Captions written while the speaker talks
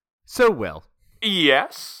So, Will,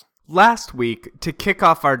 Yes? last week, to kick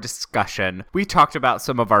off our discussion, we talked about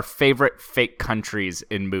some of our favorite fake countries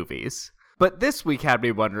in movies. But this week had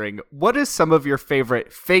me wondering, what is some of your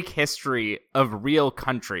favorite fake history of real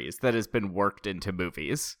countries that has been worked into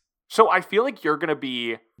movies? So I feel like you're going to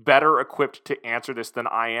be better equipped to answer this than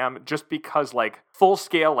I am, just because,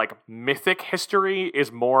 full-scale, mythic history is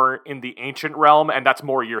more in the ancient realm, and that's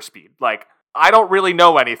more your speed. I don't really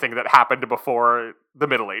know anything that happened before the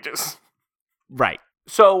Middle Ages. Right.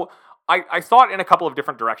 So I thought in a couple of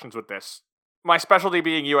different directions with this. My specialty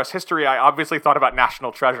being U.S. history, I obviously thought about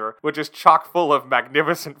National Treasure, which is chock full of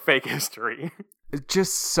magnificent fake history.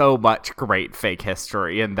 Just so much great fake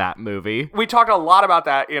history in that movie. We talked a lot about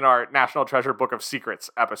that in our National Treasure Book of Secrets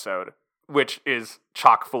episode, which is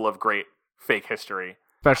chock full of great fake history.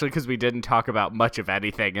 Especially because we didn't talk about much of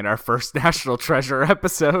anything in our first National Treasure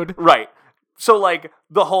episode. Right. So,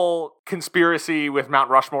 the whole conspiracy with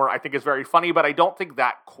Mount Rushmore, I think is very funny, but I don't think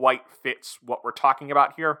that quite fits what we're talking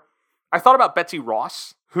about here. I thought about Betsy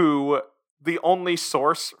Ross, who the only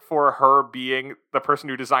source for her being the person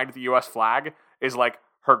who designed the U.S. flag is,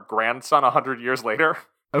 her grandson 100 years later.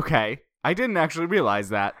 Okay. I didn't actually realize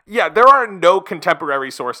that. Yeah, there are no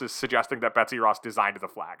contemporary sources suggesting that Betsy Ross designed the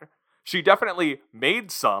flag. She definitely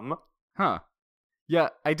made some. Huh. Yeah,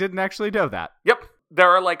 I didn't actually know that. Yep. There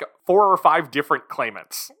are 4 or 5 different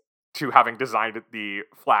claimants to having designed the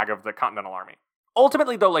flag of the Continental Army.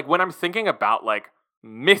 Ultimately, though, when I'm thinking about,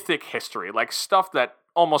 mythic history, stuff that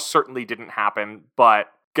almost certainly didn't happen, but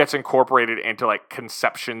gets incorporated into,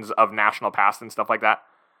 conceptions of national past and stuff like that,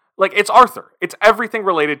 it's Arthur. It's everything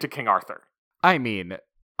related to King Arthur. I mean,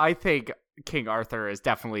 I think King Arthur is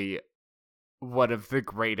definitely one of the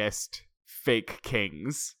greatest fake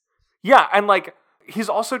kings. Yeah, and, he's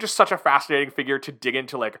also just such a fascinating figure to dig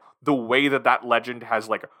into, the way that legend has,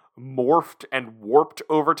 morphed and warped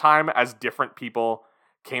over time as different people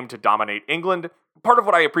came to dominate England. Part of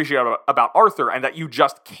what I appreciate about Arthur, and that you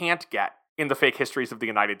just can't get in the fake histories of the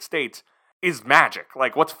United States, is magic.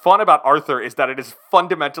 What's fun about Arthur is that it is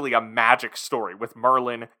fundamentally a magic story with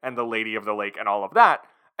Merlin and the Lady of the Lake and all of that.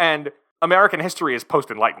 And American history is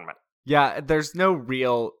post-Enlightenment. Yeah, there's no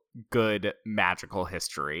real good magical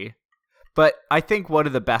history. But I think one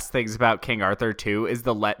of the best things about King Arthur, too, is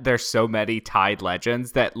there's so many tied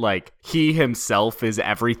legends that, he himself is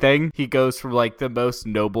everything. He goes from, the most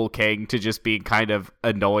noble king to just being kind of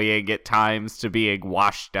annoying at times to being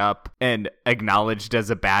washed up and acknowledged as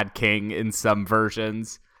a bad king in some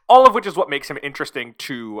versions. All of which is what makes him interesting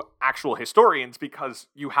to actual historians, because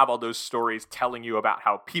you have all those stories telling you about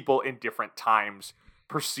how people in different times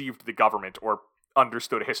perceived the government or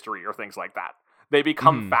understood history or things like that. They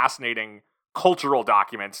become fascinating cultural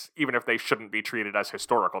documents, even if they shouldn't be treated as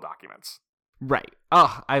historical documents. Right.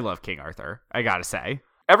 Oh, I love King Arthur, I gotta say.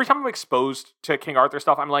 Every time I'm exposed to King Arthur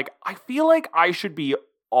stuff, I'm I feel like I should be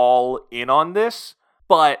all in on this,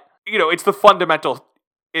 but, it's the fundamental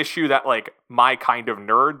issue that, my kind of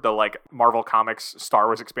nerd, the, Marvel Comics Star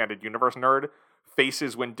Wars Expanded Universe nerd,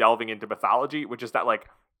 faces when delving into mythology, which is that,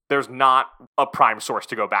 there's not a prime source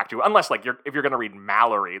to go back to, unless, if you're going to read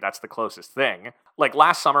Mallory, that's the closest thing.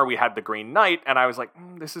 Last summer, we had The Green Knight, and I was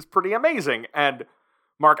this is pretty amazing. And,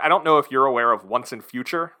 Mark, I don't know if you're aware of Once and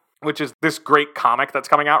Future, which is this great comic that's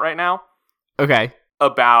coming out right now. Okay.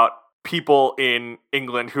 About people in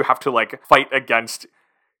England who have to, fight against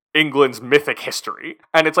England's mythic history.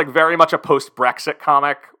 And it's, very much a post-Brexit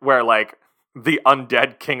comic, where, the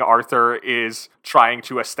undead King Arthur is trying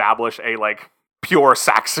to establish a, pure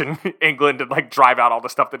Saxon England and drive out all the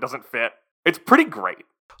stuff that doesn't fit. It's pretty great.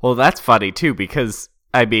 Well, that's funny too, because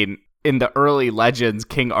in the early legends,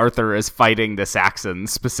 King Arthur is fighting the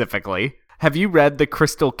Saxons specifically. Have you read The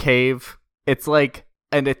Crystal Cave? It's an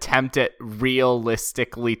attempt at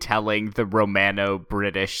realistically telling the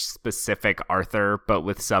Romano-British specific Arthur, but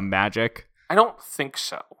with some magic. I don't think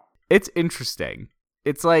so. It's interesting.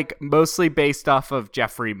 It's mostly based off of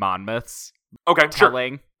Geoffrey Monmouth's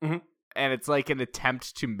telling. Sure. Mm-hmm. And it's an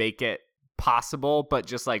attempt to make it possible, but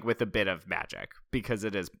just with a bit of magic, because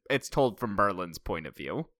it's told from Merlin's point of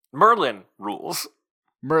view. Merlin rules.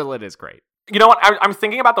 Merlin is great. You know what? I'm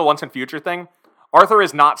thinking about the Once and Future thing. Arthur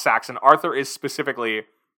is not Saxon. Arthur is specifically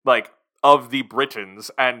of the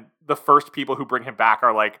Britons, and the first people who bring him back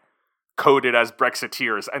are coded as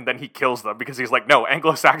Brexiteers, and then he kills them because he's no,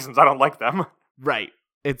 Anglo-Saxons, I don't like them. Right.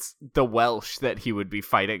 It's the Welsh that he would be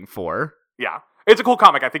fighting for. Yeah. It's a cool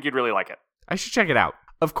comic. I think you'd really like it. I should check it out.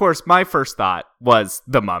 Of course, my first thought was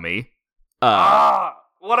The Mummy.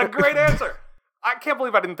 What a great answer. I can't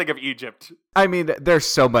believe I didn't think of Egypt. I mean, there's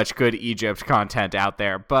so much good Egypt content out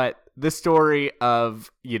there, but the story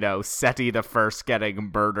of, Seti the First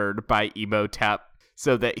getting murdered by Imhotep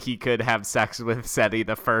so that he could have sex with Seti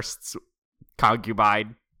the First's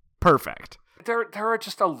concubine. Perfect. There are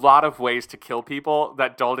just a lot of ways to kill people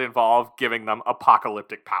that don't involve giving them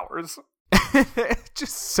apocalyptic powers.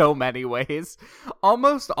 Just so many ways.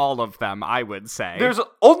 Almost all of them, I would say. There's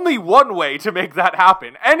only one way to make that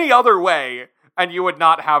happen. Any other way, and you would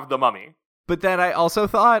not have the mummy. But then I also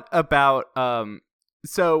thought about,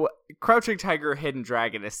 so Crouching Tiger, Hidden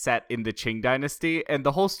Dragon is set in the Qing Dynasty, and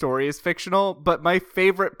the whole story is fictional, but my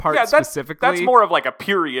favorite part specifically... That's more of like a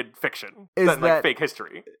period fiction than like fake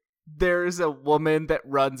history. There's a woman that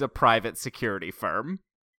runs a private security firm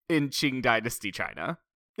in Qing Dynasty China.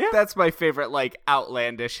 Yeah. That's my favorite, like,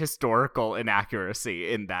 outlandish historical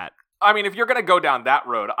inaccuracy in that. I mean, if you're gonna go down that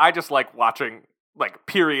road, I just like watching, like,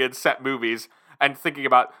 period set movies and thinking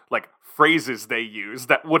about, like, phrases they use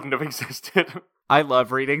that wouldn't have existed. I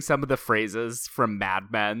love reading some of the phrases from Mad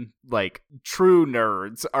Men. Like, true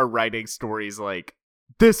nerds are writing stories like,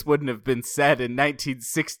 this wouldn't have been said in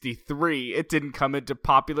 1963. It didn't come into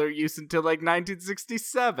popular use until, like,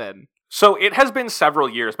 1967. So it has been several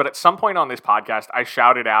years, but at some point on this podcast, I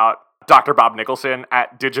shouted out Dr. Bob Nicholson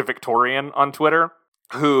at Digivictorian on Twitter,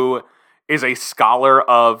 who is a scholar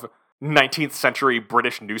of 19th century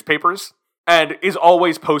British newspapers and is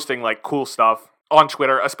always posting, like, cool stuff on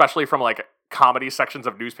Twitter, especially from, like, comedy sections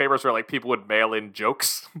of newspapers where, like, people would mail in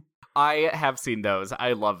jokes. I have seen those.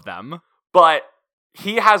 I love them. But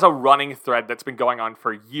he has a running thread that's been going on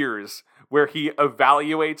for years where he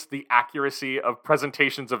evaluates the accuracy of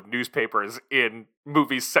presentations of newspapers in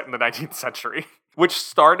movies set in the 19th century, which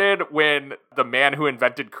started when The Man Who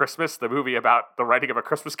Invented Christmas, the movie about the writing of A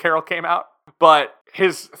Christmas Carol, came out. But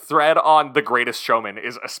his thread on The Greatest Showman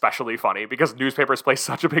is especially funny because newspapers play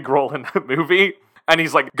such a big role in the movie. And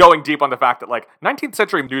he's, like, going deep on the fact that, like, 19th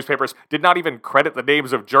century newspapers did not even credit the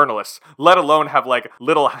names of journalists, let alone have, like,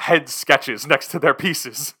 little head sketches next to their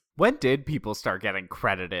pieces. When did people start getting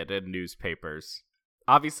credited in newspapers?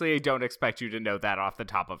 Obviously, I don't expect you to know that off the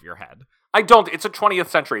top of your head. I don't. It's a 20th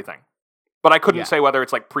century thing. But I couldn't say whether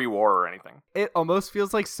it's, like, pre-war or anything. It almost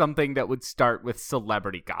feels like something that would start with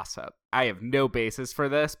celebrity gossip. I have no basis for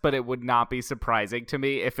this, but it would not be surprising to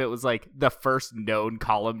me if it was, like, the first known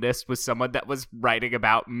columnist was someone that was writing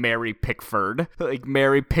about Mary Pickford. Like,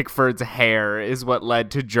 Mary Pickford's hair is what led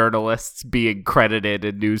to journalists being credited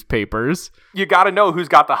in newspapers. You gotta know who's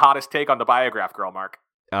got the hottest take on the Biograph Girl, Mark.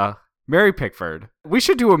 Mary Pickford. We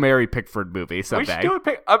should do a Mary Pickford movie someday. We should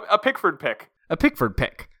do a Pickford pick. A Pickford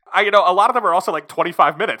pick. A lot of them are also like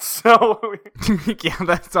 25 minutes, so... Yeah,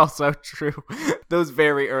 that's also true. Those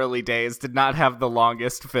very early days did not have the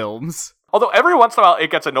longest films. Although every once in a while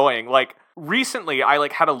it gets annoying. Like, recently I,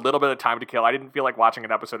 like, had a little bit of time to kill. I didn't feel like watching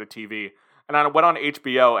an episode of TV. And I went on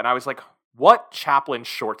HBO and I was like, what Chaplin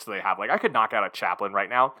shorts do they have? Like, I could knock out a Chaplin right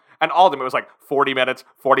now. And all of them, it was like 40 minutes,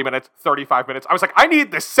 40 minutes, 35 minutes. I was like, I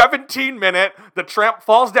need this 17-minute, the tramp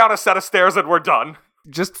falls down a set of stairs and we're done.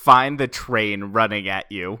 Just find the train running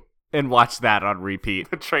at you and watch that on repeat.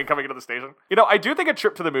 The train coming into the station. I do think A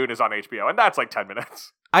Trip to the Moon is on HBO, and that's like 10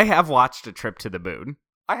 minutes. I have watched A Trip to the Moon.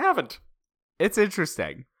 I haven't. It's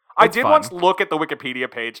interesting. I did once look at the Wikipedia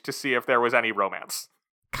page to see if there was any romance.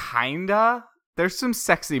 Kinda. There's some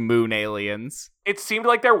sexy moon aliens. It seemed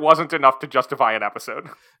like there wasn't enough to justify an episode.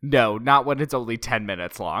 No, not when it's only 10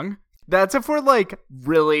 minutes long. That's if we're like,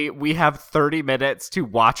 really, we have 30 minutes to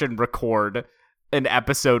watch and record an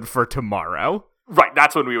episode for tomorrow. Right,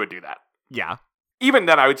 that's when we would do that. Yeah. Even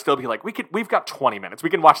then, I would still be like, we've got 20 minutes. We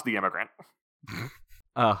can watch The Immigrant.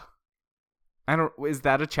 Is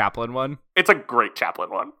that a Chaplin one? It's a great Chaplin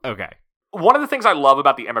one. Okay. One of the things I love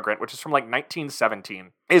about The Immigrant, which is from like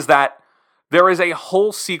 1917, is that there is a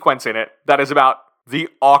whole sequence in it that is about the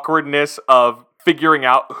awkwardness of figuring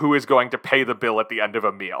out who is going to pay the bill at the end of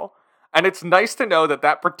a meal. And it's nice to know that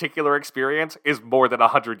that particular experience is more than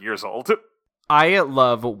 100 years old. I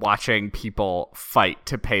love watching people fight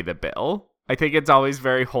to pay the bill. I think it's always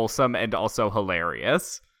very wholesome and also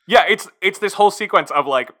hilarious. Yeah, it's this whole sequence of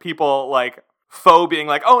like people like faux being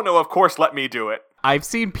like, oh no, of course, let me do it. I've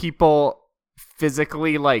seen people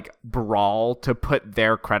physically like brawl to put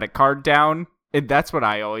their credit card down, and that's what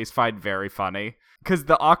I always find very funny. Because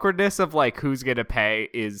the awkwardness of like who's gonna pay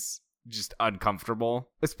is just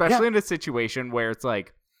uncomfortable. Especially in a situation where it's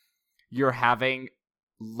like you're having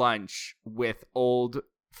lunch with old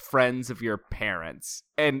friends of your parents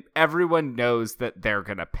and everyone knows that they're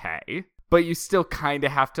gonna pay, but you still kind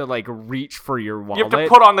of have to like reach for your wallet. You have to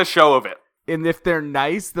put on the show of it. And if they're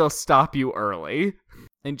nice, they'll stop you early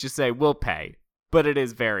and just say, we'll pay. But it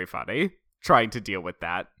is very funny trying to deal with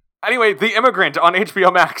that. Anyway, The Immigrant on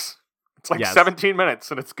HBO Max. It's like Yes. 17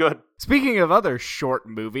 minutes and it's good. Speaking of other short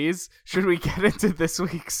movies, should we get into this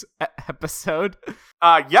week's episode?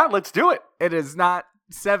 Yeah, let's do it. It is not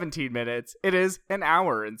 17 minutes. It is an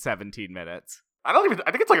hour and 17 minutes. I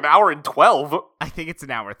think it's like an hour and 12. I think it's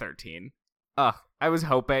an hour 13. Ugh, I was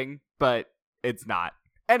hoping, but it's not.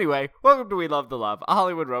 Anyway, welcome to We Love the Love, a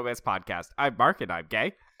Hollywood romance podcast. I'm Mark and I'm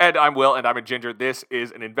gay. And I'm Will and I'm a ginger. This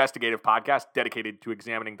is an investigative podcast dedicated to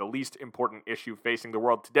examining the least important issue facing the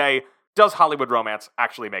world today. Does Hollywood romance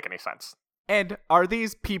actually make any sense? And are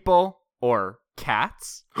these people or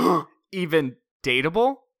cats even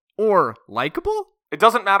dateable or likable? It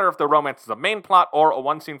doesn't matter if the romance is a main plot or a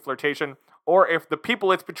one-scene flirtation, or if the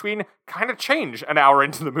people it's between kind of change an hour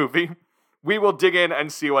into the movie. We will dig in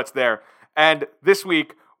and see what's there. And this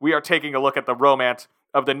week, we are taking a look at the romance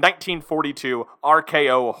of the 1942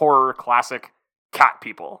 RKO horror classic, Cat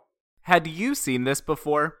People. Had you seen this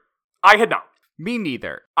before? I had not. Me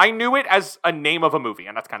neither. I knew it as a name of a movie,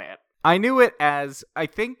 and that's kind of it. I knew it as, I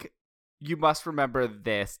think You Must Remember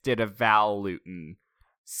This did a Val Lewton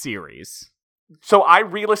series. So I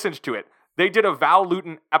re-listened to it. They did a Val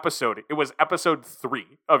Lewton episode. It was episode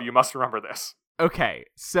 3 of You Must Remember This. Okay,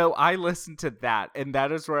 so I listened to that, and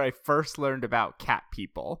that is where I first learned about Cat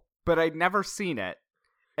People, but I'd never seen it.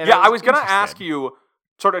 And Yeah, I was going to interested. ask you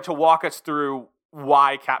sort of to walk us through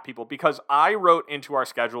why Cat People, because I wrote into our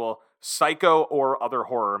schedule Psycho or other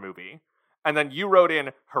horror movie, and then you wrote in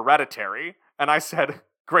Hereditary, and I said,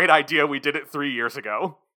 great idea, we did it 3 years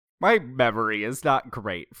ago. My memory is not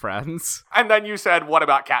great, friends. And then you said, what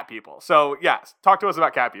about Cat People? So yes, talk to us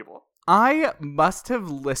about Cat People. I must have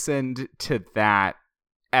listened to that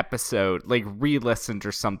episode, like re-listened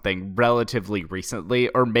or something relatively recently,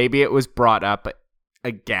 or maybe it was brought up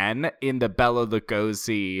again in the Bela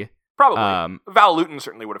Lugosi. Probably. Val Lewton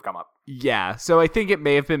certainly would have come up. Yeah, so I think it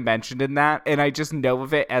may have been mentioned in that, and I just know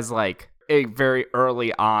of it as like a very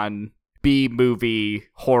early on B-movie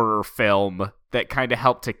horror film that kind of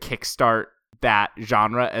helped to kickstart that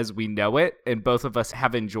genre as we know it, and both of us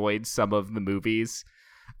have enjoyed some of the movies.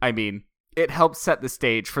 I mean, it helps set the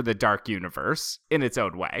stage for the Dark Universe in its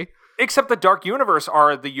own way. Except the Dark Universe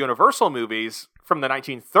are the Universal movies from the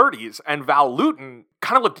 1930s, and Val Lewton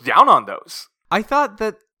kind of looked down on those. I thought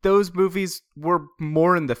that those movies were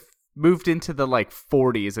more in the moved into the like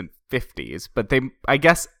 40s and 50s, but I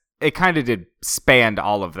guess it kind of did span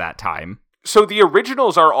all of that time. So the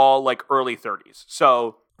originals are all like early 30s.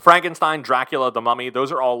 So Frankenstein, Dracula, The Mummy, those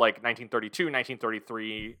are all like 1932,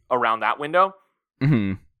 1933, around that window.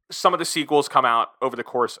 Mm-hmm. Some of the sequels come out over the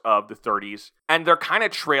course of the 30s, and they're kind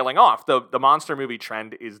of trailing off. The monster movie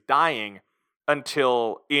trend is dying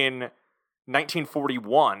until in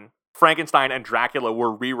 1941, Frankenstein and Dracula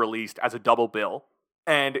were re-released as a double bill,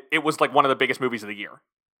 and it was like one of the biggest movies of the year.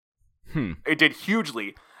 It did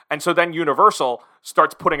hugely. And so then Universal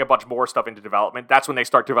starts putting a bunch more stuff into development. That's when they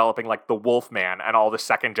start developing like the Wolfman and all the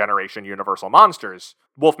second generation Universal monsters.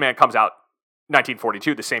 Wolfman comes out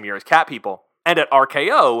 1942, the same year as Cat People. And at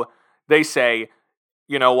RKO, they say,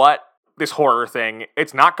 you know what? This horror thing,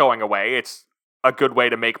 it's not going away. It's a good way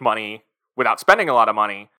to make money without spending a lot of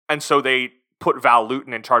money. And so they put Val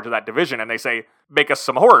Lewton in charge of that division, and they say, make us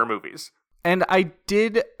some horror movies. And I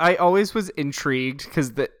always was intrigued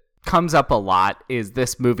because that comes up a lot, is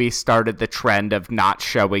this movie started the trend of not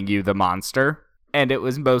showing you the monster. And it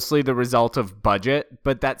was mostly the result of budget,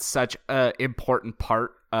 but that's such an important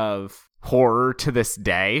part of horror to this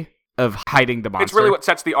day, of hiding the monster. It's really what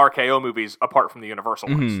sets the RKO movies apart from the Universal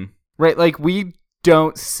ones. Right, like we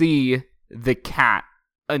don't see the cat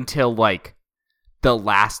until like the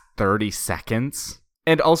last 30 seconds.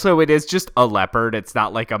 And also it is just a leopard, it's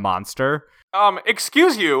not like a monster.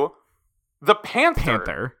 Excuse you, the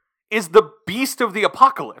Panther is the beast of the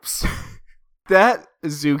apocalypse. That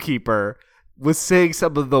zookeeper was saying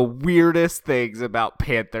some of the weirdest things about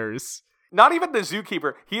panthers. Not even the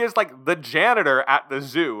zookeeper, he is like the janitor at the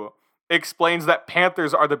zoo explains that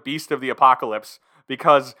panthers are the beast of the apocalypse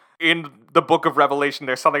because in the book of Revelation,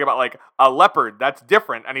 there's something about like a leopard that's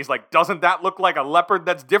different. And he's like, doesn't that look like a leopard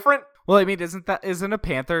that's different? Well, I mean, isn't a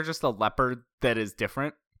panther just a leopard that is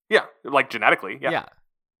different? Yeah, like genetically. Yeah.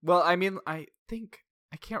 Well, I mean, I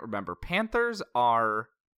can't remember. Panthers are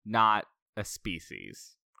not a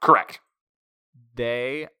species. Correct.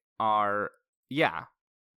 They are,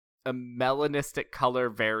 a melanistic color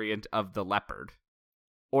variant of the leopard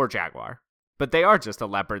or jaguar. But they are just a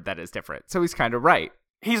leopard that is different. So he's kind of right.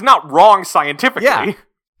 He's not wrong scientifically. Yeah.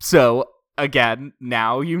 So, again,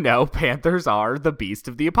 now you know panthers are the beast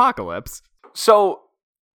of the apocalypse. So,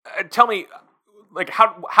 tell me, like,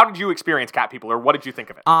 how did you experience Cat People, or what did you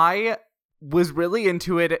think of it? I was really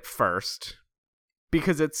into it at first,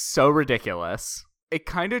 because it's so ridiculous. It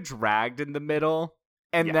kind of dragged in the middle,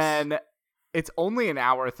 and then it's only an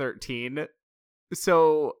hour 13,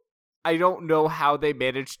 so I don't know how they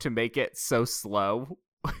managed to make it so slow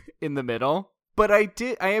in the middle. But I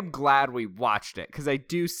am glad we watched it, because I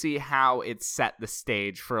do see how it set the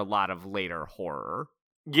stage for a lot of later horror.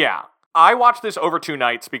 Yeah. I watched this over 2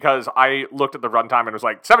 nights because I looked at the runtime and was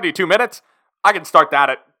like, 72 minutes? I can start that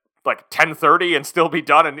at like 10:30 and still be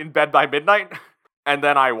done and in bed by midnight. And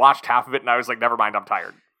then I watched half of it and I was like, never mind, I'm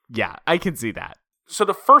tired. Yeah, I can see that. So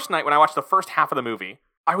the first night when I watched the first half of the movie,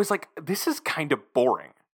 I was like, this is kind of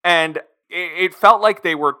boring. And it felt like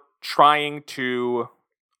they were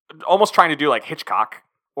almost trying to do like Hitchcock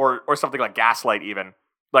or something like Gaslight even.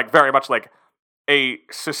 Like very much like a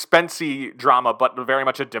suspensey drama, but very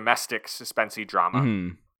much a domestic suspensey drama.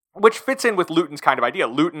 Mm-hmm. Which fits in with Luton's kind of idea.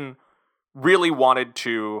 Luton really wanted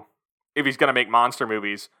to, if he's going to make monster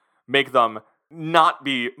movies, make them not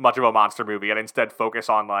be much of a monster movie and instead focus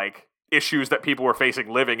on like issues that people were facing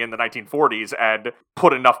living in the 1940s and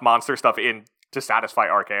put enough monster stuff in to satisfy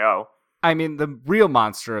RKO. I mean, the real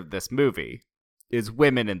monster of this movie is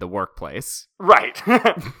women in the workplace. Right.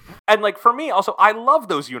 And like for me also, I love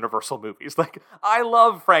those Universal movies. Like I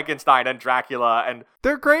love Frankenstein and Dracula, and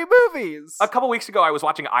they're great movies. A couple weeks ago I was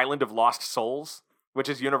watching Island of Lost Souls, which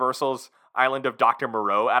is Universal's Island of Dr.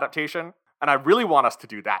 Moreau adaptation. And I really want us to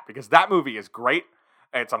do that because that movie is great.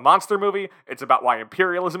 It's a monster movie. It's about why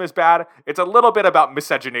imperialism is bad. It's a little bit about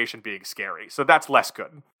miscegenation being scary. So that's less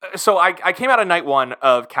good. So I came out of night 1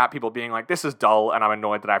 of Cat People being like, this is dull and I'm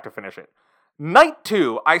annoyed that I have to finish it. Night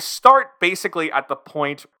 2, I start basically at the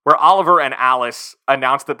point where Oliver and Alice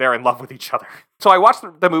announce that they're in love with each other. So I watched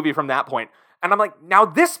the movie from that point and I'm like, now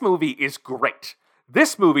this movie is great.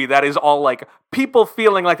 This movie that is all like people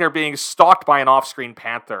feeling like they're being stalked by an off-screen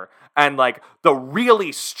panther and like the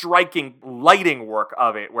really striking lighting work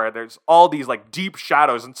of it where there's all these like deep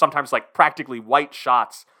shadows and sometimes like practically white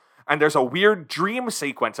shots. And there's a weird dream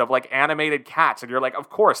sequence of like animated cats. And you're like, of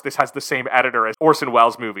course, this has the same editor as Orson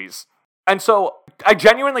Welles movies. And so I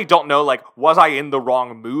genuinely don't know, like, was I in the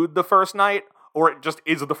wrong mood the first night? Or it just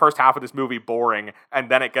is the first half of this movie boring and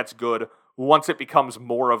then it gets good once it becomes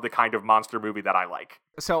more of the kind of monster movie that I like.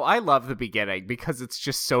 So I love the beginning because it's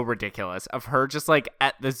just so ridiculous of her just like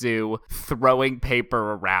at the zoo throwing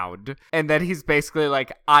paper around. And then he's basically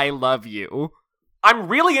like, I love you. I'm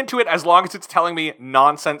really into it as long as it's telling me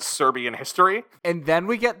nonsense Serbian history. And then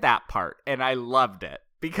we get that part and I loved it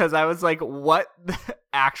because I was like, what the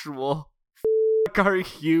actual f*** are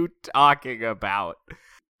you talking about?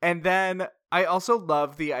 And then I also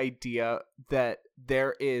love the idea that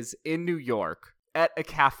there is in New York at a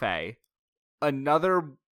cafe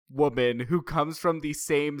another woman who comes from the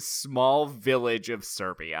same small village of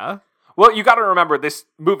Serbia. Well, you got to remember this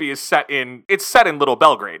movie is set in Little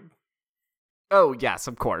Belgrade. Oh, yes,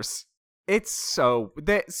 of course.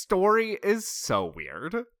 The story is so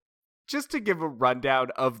weird. Just to give a rundown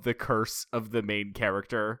of the curse of the main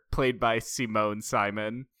character, played by Simone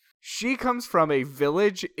Simon. She comes from a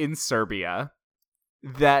village in Serbia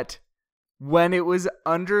that, when it was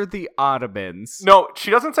under the Ottomans... No,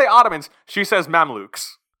 she doesn't say Ottomans, she says Mamluks.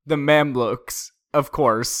 The Mamluks, of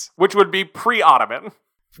course. Which would be pre-Ottoman.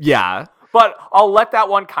 Yeah. But I'll let that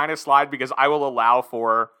one kind of slide because I will allow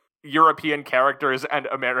for European characters and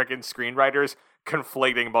American screenwriters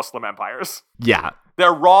conflating Muslim empires. Yeah.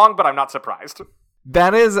 They're wrong, but I'm not surprised.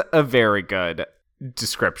 That is a very good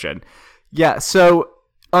description. Yeah, so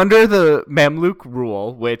under the Mamluk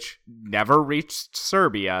rule, which never reached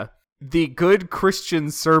Serbia, the good Christian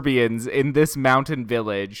Serbians in this mountain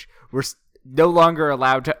village were no longer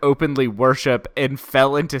allowed to openly worship and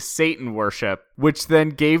fell into Satan worship, which then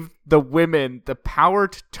gave the women the power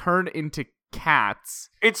to turn into cats.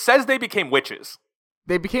 It says they became witches.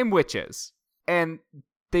 They became witches. And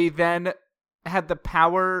they then had the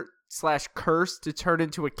power / curse to turn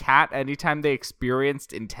into a cat anytime they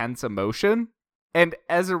experienced intense emotion. And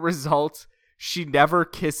as a result, she never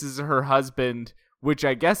kisses her husband, which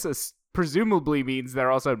I guess presumably means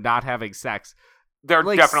they're also not having sex. They're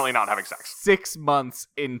like definitely not having sex. 6 months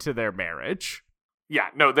into their marriage. Yeah,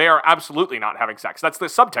 no, they are absolutely not having sex. That's the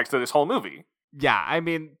subtext of this whole movie. Yeah, I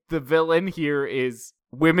mean, the villain here is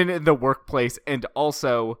women in the workplace and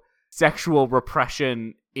also sexual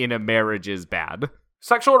repression in a marriage is bad.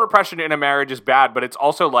 Sexual repression in a marriage is bad, but it's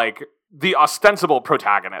also like the ostensible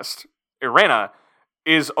protagonist, Irena,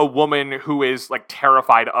 is a woman who is like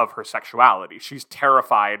terrified of her sexuality. She's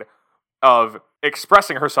terrified of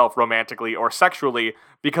expressing herself romantically or sexually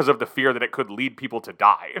because of the fear that it could lead people to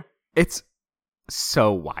die. It's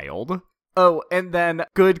so wild. Oh, and then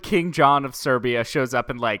good King John of Serbia shows up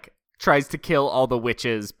and like tries to kill all the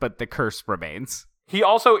witches, but the curse remains. He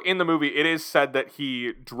also, in the movie, it is said that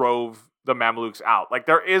he drove the Mamluks out. Like,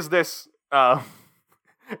 there is this,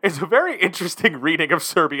 it's a very interesting reading of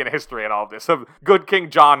Serbian history and all of this, of good King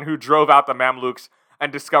John who drove out the Mamluks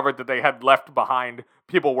and discovered that they had left behind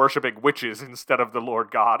people worshipping witches instead of the Lord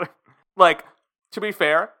God. Like, to be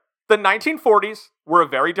fair, the 1940s were a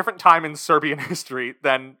very different time in Serbian history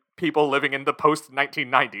than people living in the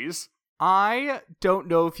post-1990s. I don't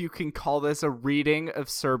know if you can call this a reading of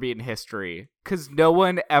Serbian history, because no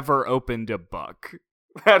one ever opened a book.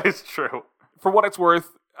 That is true. For what it's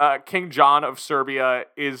worth, King John of Serbia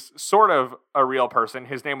is sort of a real person.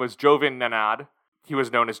 His name was Jovan Nenad. He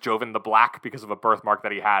was known as Jovan the Black because of a birthmark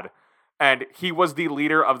that he had. And he was the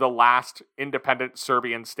leader of the last independent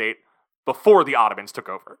Serbian state before the Ottomans took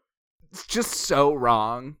over. It's just so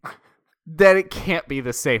wrong that it can't be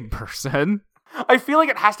the same person. I feel like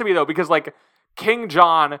it has to be, though, because, like, King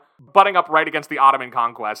John butting up right against the Ottoman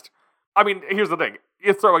conquest. I mean, here's the thing.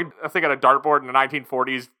 You throw a thing at a dartboard in the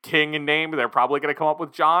 1940s, king in name, they're probably going to come up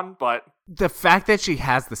with John, but... The fact that she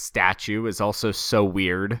has the statue is also so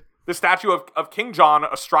weird. The statue of King John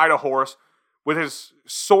astride a horse with his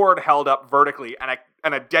sword held up vertically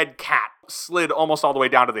and a dead cat slid almost all the way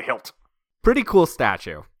down to the hilt. Pretty cool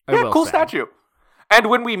statue. Cool statue. And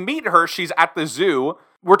when we meet her, she's at the zoo.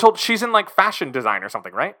 We're told she's in, like, fashion design or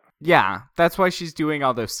something, right? Yeah, that's why she's doing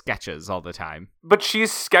all those sketches all the time. But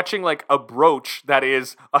she's sketching, like, a brooch that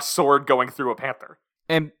is a sword going through a panther.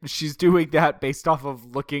 And she's doing that based off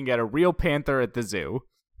of looking at a real panther at the zoo.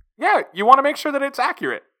 Yeah, you want to make sure that it's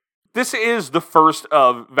accurate. This is the first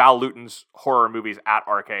of Val Lewton's horror movies at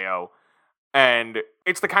RKO. And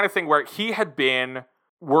it's the kind of thing where he had been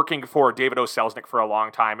working for David O. Selznick for a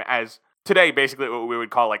long time as, today, basically what we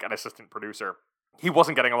would call, like, an assistant producer. He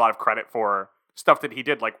wasn't getting a lot of credit for stuff that he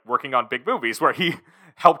did, like working on big movies where he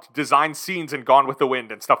helped design scenes in Gone with the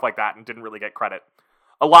Wind and stuff like that and didn't really get credit.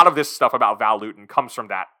 A lot of this stuff about Val Lewton comes from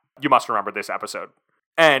that. You must remember this episode.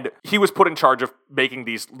 And he was put in charge of making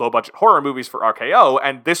these low-budget horror movies for RKO,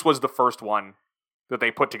 and this was the first one that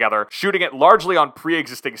they put together, shooting it largely on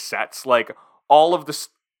pre-existing sets. Like, all of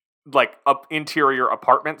the interior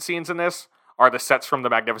apartment scenes in this are the sets from The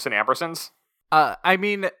Magnificent Ambersons. I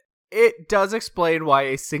mean... It does explain why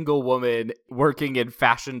a single woman working in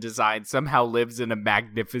fashion design somehow lives in a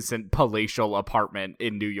magnificent palatial apartment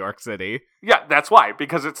in New York City. Yeah, that's why,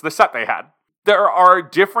 because it's the set they had. There are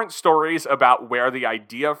different stories about where the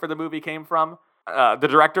idea for the movie came from. The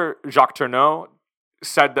director, Jacques Tourneur,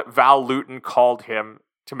 said that Val Lewton called him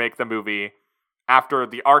to make the movie after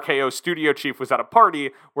the RKO studio chief was at a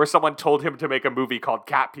party where someone told him to make a movie called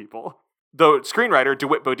Cat People. The screenwriter,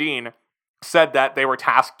 DeWitt Bodine, said that they were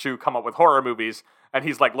tasked to come up with horror movies, and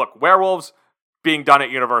he's like, look, werewolves being done at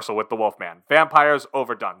Universal with the Wolfman. Vampires,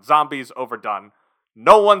 overdone. Zombies, overdone.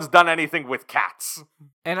 No one's done anything with cats.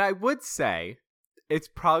 And I would say it's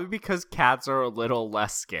probably because cats are a little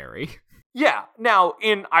less scary. Yeah. Now,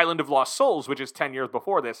 in Island of Lost Souls, which is 10 years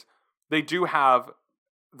before this, they do have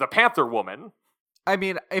the Panther Woman. I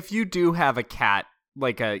mean, if you do have a cat,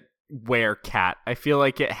 like a were-cat, I feel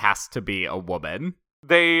like it has to be a woman.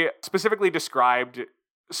 They specifically described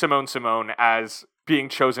Simone as being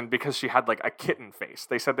chosen because she had, like, a kitten face.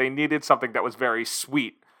 They said they needed something that was very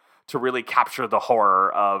sweet to really capture the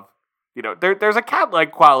horror of, you know, there's a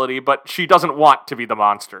cat-like quality, but she doesn't want to be the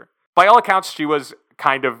monster. By all accounts, she was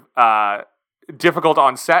kind of difficult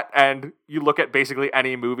on set, and you look at basically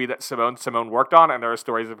any movie that Simone worked on, and there are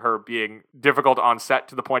stories of her being difficult on set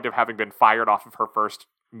to the point of having been fired off of her first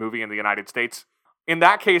movie in the United States. In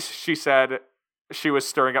that case, she said she was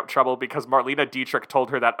stirring up trouble because Marlene Dietrich told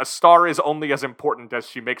her that a star is only as important as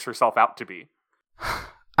she makes herself out to be.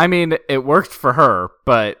 I mean, it worked for her,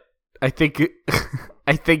 but I think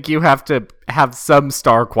you have to have some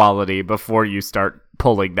star quality before you start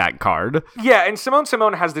pulling that card. Yeah, and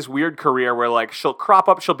Simone has this weird career where, like, she'll crop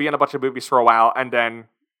up, she'll be in a bunch of movies for a while, and then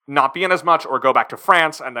not be in as much, or go back to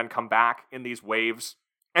France, and then come back in these waves.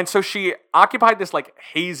 And so she occupied this, like,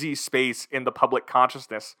 hazy space in the public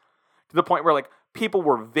consciousness to the point where, like, people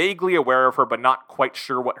were vaguely aware of her, but not quite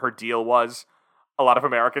sure what her deal was. A lot of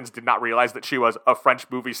Americans did not realize that she was a French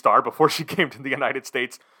movie star before she came to the United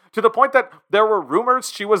States, to the point that there were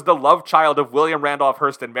rumors she was the love child of William Randolph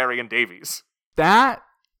Hearst and Marion Davies. That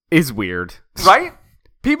is weird. Right?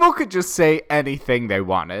 People could just say anything they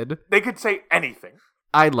wanted. They could say anything.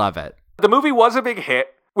 I love it. The movie was a big hit,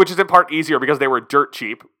 which is in part easier because they were dirt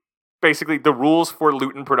cheap. Basically, the rules for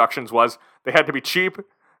Lewton Productions was they had to be cheap,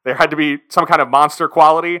 there had to be some kind of monster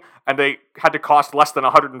quality, and they had to cost less than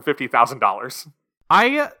 $150,000.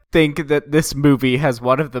 I think that this movie has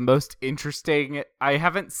one of the most interesting. I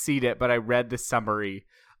haven't seen it, but I read the summary.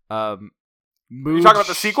 Mood You talking about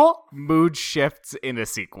the sequel? Mood shifts in a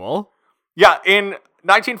sequel. Yeah, in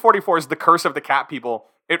 1944's The Curse of the Cat People,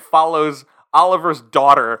 it follows Oliver's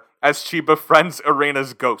daughter as she befriends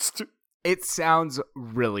Irena's ghost. It sounds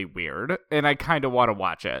really weird, and I kind of want to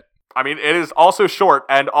watch it. I mean, it is also short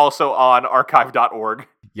and also on archive.org.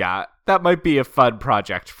 Yeah, that might be a fun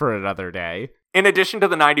project for another day. In addition to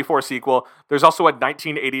the 94 sequel, there's also a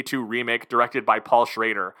 1982 remake directed by Paul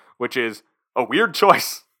Schrader, which is a weird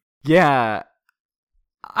choice. Yeah.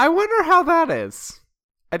 I wonder how that is.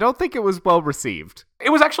 I don't think it was well received.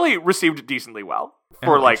 It was actually received decently well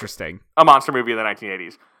for Interesting. A monster movie in the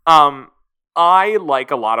 1980s. I like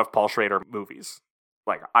a lot of Paul Schrader movies.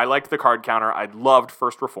 Like, I liked The Card Counter. I loved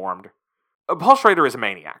First Reformed. Paul Schrader is a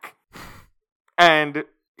maniac. And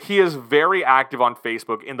he is very active on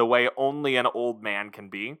Facebook in the way only an old man can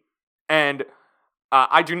be. And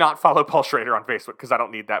I do not follow Paul Schrader on Facebook because I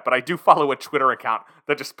don't need that. But I do follow a Twitter account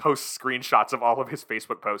that just posts screenshots of all of his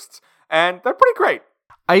Facebook posts. And they're pretty great.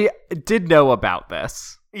 I did know about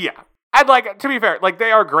this. Yeah. And, like, to be fair, like,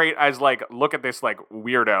 they are great as, like, look at this, like,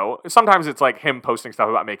 weirdo. Sometimes it's, like, him posting stuff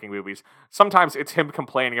about making movies. Sometimes it's him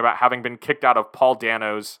complaining about having been kicked out of Paul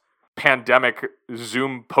Dano's pandemic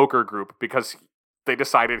Zoom poker group because they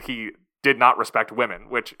decided he did not respect women,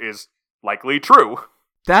 which is likely true.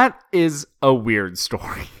 That is a weird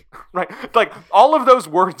story. Right? Like, all of those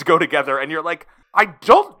words go together, and you're like, I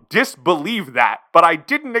don't disbelieve that, but I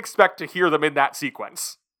didn't expect to hear them in that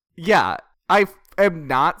sequence. Yeah, I am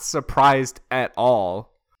not surprised at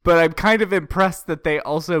all, but I'm kind of impressed that they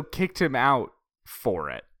also kicked him out for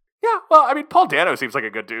it. Yeah, well, I mean, Paul Dano seems like a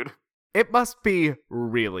good dude. It must be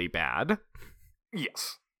really bad.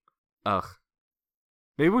 Yes. Ugh.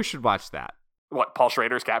 Maybe we should watch that. What, Paul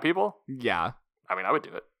Schrader's Cat People? Yeah. I mean, I would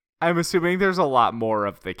do it. I'm assuming there's a lot more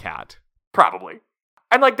of the cat. Probably.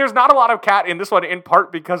 And, like, there's not a lot of cat in this one, in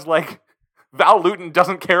part because, like, Val Lewton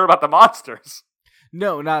doesn't care about the monsters.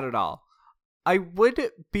 No, not at all. I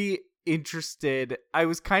would be interested. I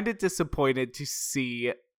was kind of disappointed to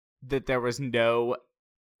see that there was no,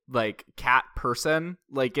 like, cat person,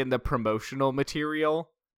 like, in the promotional material,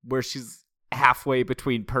 where she's halfway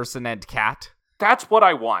between person and cat. That's what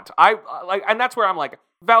I want. And that's where I'm like,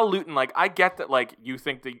 Val Lewton, like, I get that, like, you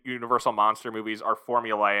think the Universal Monster movies are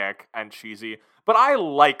formulaic and cheesy, but I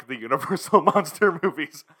like the Universal Monster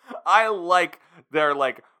movies. I like their,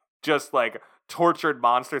 like, just, like, tortured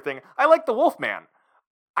monster thing. I like the Wolfman.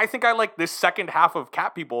 I think I like this second half of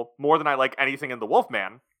Cat People more than I like anything in the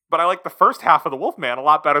Wolfman, but I like the first half of the Wolfman a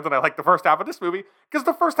lot better than I like the first half of this movie, because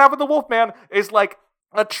the first half of the Wolfman is, like,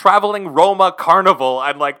 a traveling Roma carnival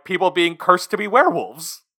and, like, people being cursed to be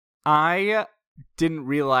werewolves. I didn't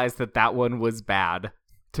realize that one was bad,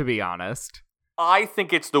 to be honest. I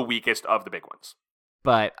think it's the weakest of the big ones.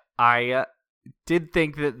 But I did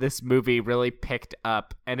think that this movie really picked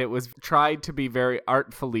up, and it was tried to be very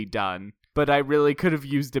artfully done, but I really could have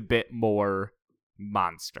used a bit more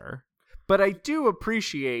monster. But I do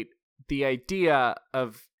appreciate the idea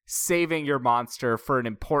of saving your monster for an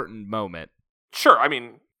important moment. Sure, I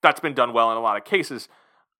mean, that's been done well in a lot of cases.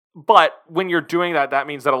 But when you're doing that, that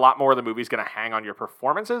means that a lot more of the movie's going to hang on your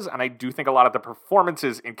performances, and I do think a lot of the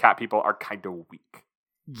performances in Cat People are kind of weak.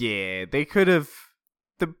 Yeah, they could have...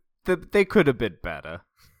 They could have been better.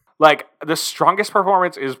 Like, the strongest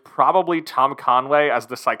performance is probably Tom Conway as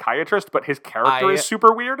the psychiatrist, but his character is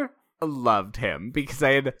super weird. Loved him, because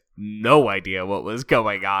I had no idea what was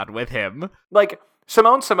going on with him. Like,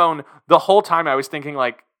 Simone, the whole time I was thinking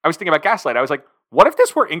about Gaslight. I was like, what if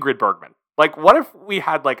this were Ingrid Bergman? Like, what if we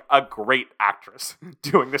had, like, a great actress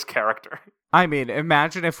doing this character? I mean,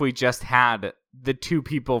 imagine if we just had the two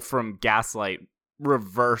people from Gaslight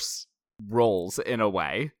reverse roles in a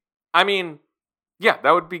way. I mean, yeah,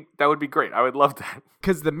 that would be great. I would love that.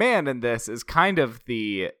 Because the man in this is kind of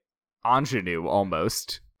the ingenue,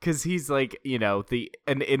 almost. Because he's like, you know,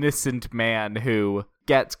 an innocent man who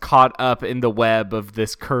gets caught up in the web of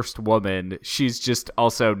this cursed woman. She's just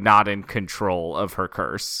also not in control of her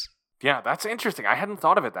curse. Yeah, that's interesting. I hadn't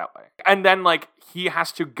thought of it that way. And then, like, he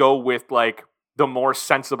has to go with, like, the more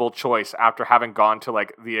sensible choice after having gone to,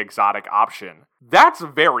 like, the exotic option. That's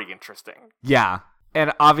very interesting. Yeah.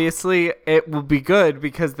 And obviously, it will be good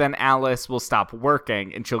because then Alice will stop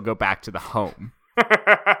working and she'll go back to the home.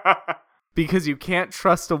 Because you can't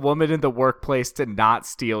trust a woman in the workplace to not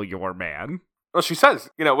steal your man. Well, she says,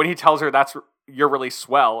 you know, when he tells her you're really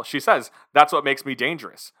swell, she says, that's what makes me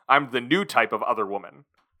dangerous. I'm the new type of other woman.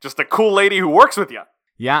 Just a cool lady who works with you.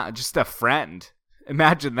 Yeah, just a friend.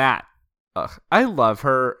 Imagine that. Ugh, I love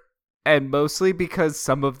her. And mostly because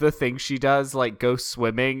some of the things she does, like go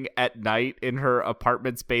swimming at night in her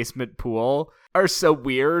apartment's basement pool, are so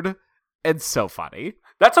weird and so funny.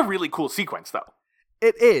 That's a really cool sequence, though.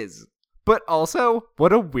 It is. But also,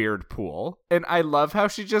 what a weird pool. And I love how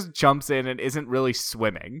she just jumps in and isn't really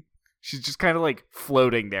swimming. She's just kind of like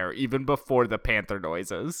floating there even before the panther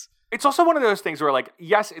noises. It's also one of those things where, like,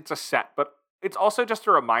 yes, it's a set, but it's also just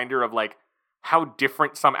a reminder of, like, how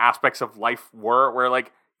different some aspects of life were, where,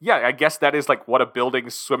 like, yeah, I guess that is, like, what a building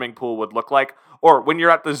swimming pool would look like. Or when you're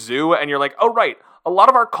at the zoo and you're like, oh, right, a lot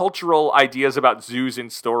of our cultural ideas about zoos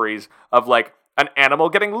and stories of, like, an animal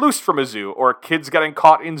getting loose from a zoo or kids getting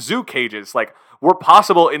caught in zoo cages, like, were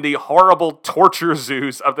possible in the horrible torture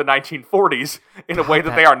zoos of the 1940s in a way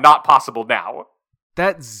that they are not possible now.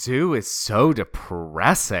 That zoo is so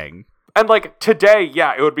depressing. And, like, today,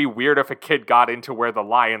 yeah, it would be weird if a kid got into where the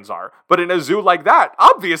lions are. But in a zoo like that,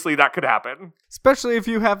 obviously that could happen. Especially if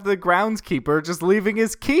you have the groundskeeper just leaving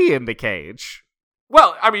his key in the cage.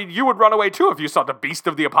 Well, I mean, you would run away too if you saw the Beast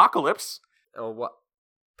of the Apocalypse. Oh, what?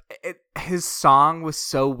 His song was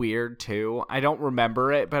so weird, too. I don't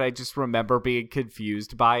remember it, but I just remember being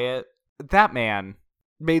confused by it. That man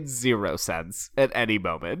made zero sense at any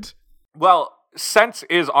moment. Well, sense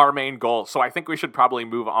is our main goal, so I think we should probably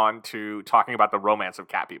move on to talking about the romance of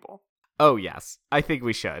cat people. Oh, yes. I think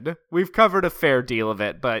we should. We've covered a fair deal of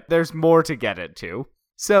it, but there's more to get into.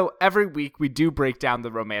 So every week we do break down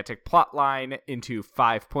the romantic plot line into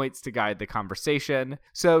 5 points to guide the conversation.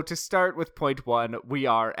 So to start with point 1, we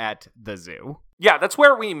are at the zoo. Yeah, that's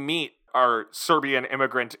where we meet our Serbian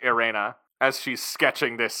immigrant Irena as she's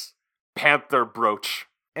sketching this panther brooch.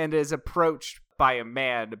 And is approached by a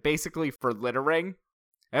man basically for littering.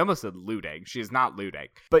 I almost said looting. She's not looting.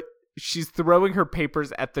 But she's throwing her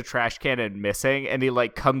papers at the trash can and missing, and he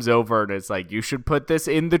like comes over and is like, you should put this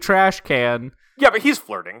in the trash can. Yeah, but he's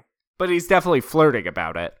flirting. But he's definitely flirting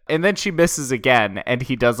about it. And then she misses again, and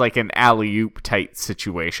he does like an alley-oop type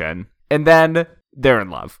situation. And then they're in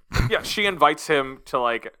love. Yeah, she invites him to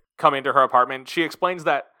like come into her apartment. She explains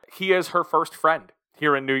that he is her first friend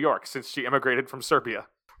here in New York since she immigrated from Serbia.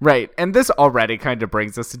 Right, and this already kind of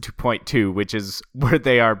brings us into point 2, which is where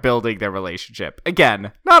they are building their relationship.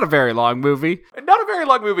 Again, not a very long movie. Not a very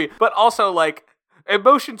long movie, but also, like,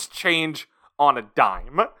 emotions change on a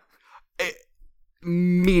dime.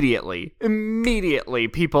 Immediately,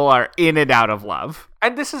 people are in and out of love.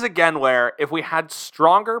 And this is, again, where if we had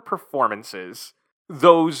stronger performances,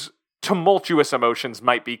 those tumultuous emotions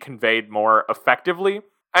might be conveyed more effectively.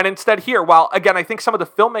 And instead here, while, again, I think some of the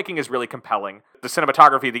filmmaking is really compelling, the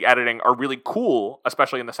cinematography, the editing are really cool,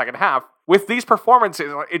 especially in the second half, with these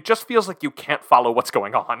performances, it just feels like you can't follow what's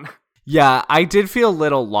going on. Yeah, I did feel a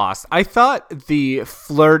little lost. I thought the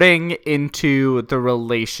flirting into the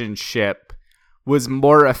relationship was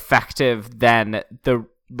more effective than the,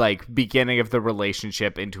 like, beginning of the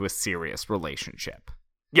relationship into a serious relationship.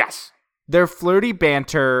 Yes. Their flirty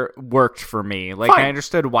banter worked for me. Like, Fine. I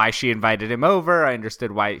understood why she invited him over. I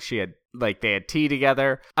understood why she had, like, they had tea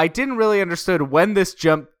together. I didn't really understood when this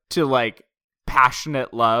jumped to, like,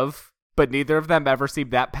 passionate love, but neither of them ever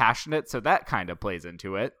seemed that passionate, so that kind of plays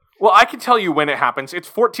into it. Well, I can tell you when it happens. It's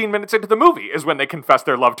 14 minutes into the movie is when they confess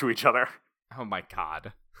their love to each other. Oh my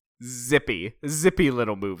god. Zippy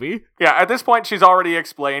little movie. Yeah, at this point, she's already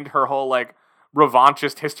explained her whole, like,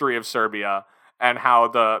 revanchist history of Serbia and how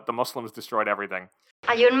the Muslims destroyed everything.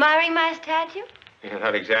 Are you admiring my statue? Yeah,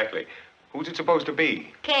 not exactly. Who's it supposed to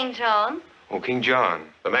be? King John? Oh, King John.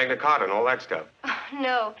 The Magna Carta and all that stuff. Oh,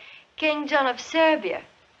 no, King John of Serbia.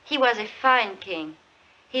 He was a fine king.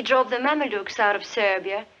 He drove the Mamelukes out of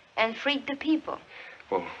Serbia and freed the people.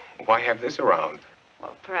 Well, why have this around?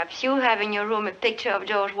 Well, perhaps you have in your room a picture of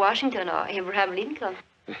George Washington or Abraham Lincoln.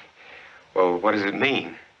 Well, what does it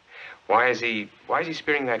mean? Why is he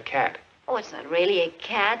spearing that cat? Oh, it's not really a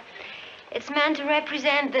cat. It's meant to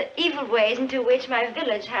represent the evil ways into which my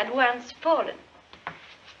village had once fallen.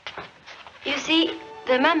 You see,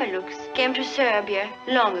 the Mamelukes came to Serbia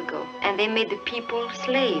long ago, and they made the people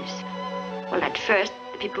slaves. Well, at first,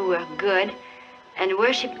 the people were good and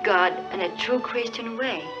worshipped God in a true Christian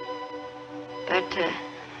way. But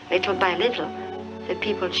little by little, the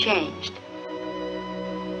people changed.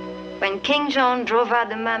 When King John drove out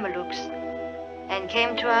the Mamelukes and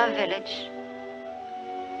came to our village,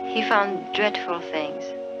 he found dreadful things.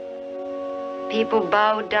 People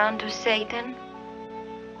bowed down to Satan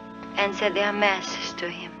and said their masses to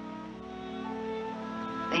him.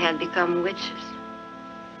 They had become witches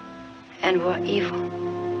and were evil.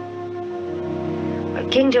 Well,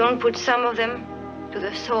 King John put some of them to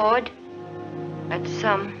the sword, but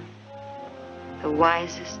some, the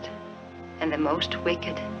wisest and the most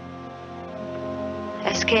wicked,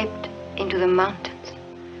 escaped into the mountains.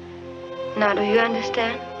 Now, do you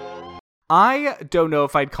understand? I don't know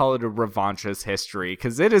if I'd call it a revanchist history,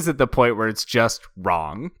 because it is at the point where it's just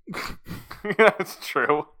wrong. That's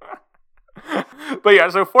true. But yeah,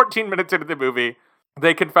 so 14 minutes into the movie,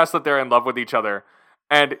 they confess that they're in love with each other.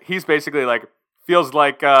 And he's basically like, feels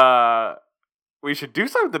like we should do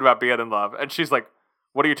something about being in love. And she's like,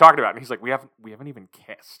 what are you talking about? And he's like, we haven't even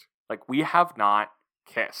kissed. Like, we have not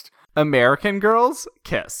kissed. American girls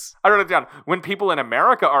kiss. I wrote it down. When people in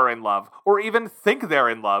America are in love, or even think they're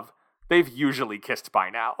in love, they've usually kissed by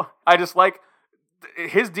now. I just like,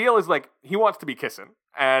 his deal is like, he wants to be kissing,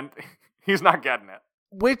 and he's not getting it.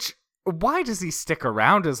 Which, why does he stick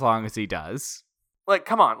around as long as he does? Like,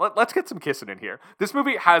 come on, let's get some kissing in here. This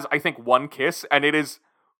movie has, I think, one kiss, and it is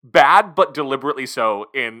bad, but deliberately so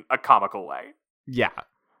in a comical way. Yeah.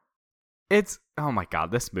 It's, oh my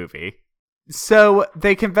god, this movie. So,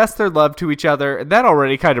 they confess their love to each other, and that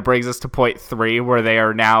already kind of brings us to point 3, where they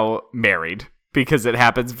are now married, because it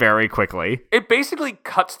happens very quickly. It basically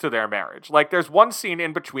cuts to their marriage. Like, there's one scene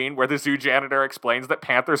in between where the zoo janitor explains that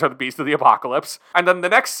panthers are the beast of the apocalypse, and then the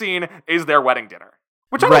next scene is their wedding dinner.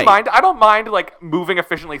 Which I don't mind. I don't mind, like, moving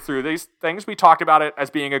efficiently through these things. We talked about it as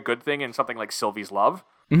being a good thing in something like Sylvie's Love.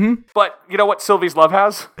 Mm-hmm. But you know what Sylvie's Love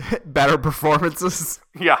has? Better performances.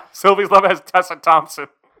 Yeah, Sylvie's Love has Tessa Thompson.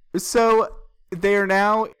 So, they are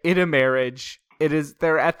now in a marriage.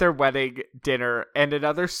 They're at their wedding dinner, and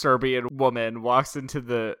another Serbian woman walks into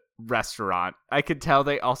the restaurant. I could tell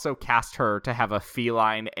they also cast her to have a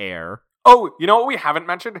feline air. Oh, you know what we haven't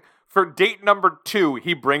mentioned? For date number 2,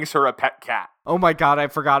 he brings her a pet cat. Oh my god, I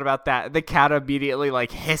forgot about that. The cat immediately,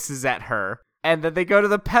 like, hisses at her. And then they go to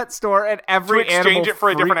the pet store, and every animal to exchange it for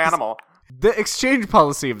a different animal. The exchange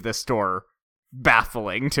policy of this store,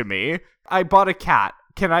 baffling to me. I bought a cat.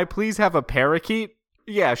 Can I please have a parakeet?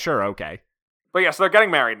 Yeah, sure, okay. But yeah, so they're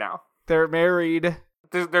getting married now. They're married.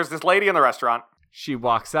 There's this lady in the restaurant. She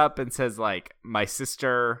walks up and says, like, my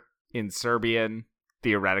sister in Serbian,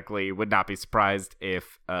 theoretically, would not be surprised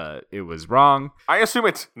if it was wrong. I assume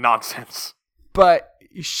it's nonsense. But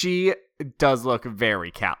she does look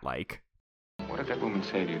very cat-like. What did that woman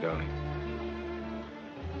say to you, darling?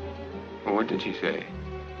 What did she say?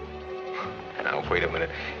 Now, wait a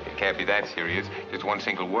minute. It can't be that serious. Just one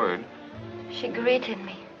single word. She greeted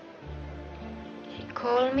me. She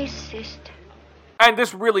called me sister. And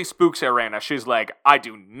this really spooks Irena. She's like, I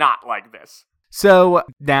do not like this. So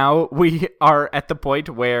now we are at the point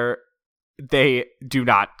where they do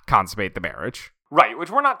not consummate the marriage. Right,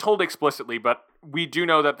 which we're not told explicitly, but we do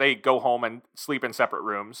know that they go home and sleep in separate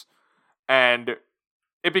rooms. And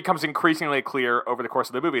it becomes increasingly clear over the course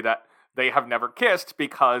of the movie that they have never kissed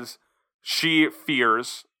because she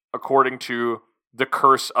fears, according to the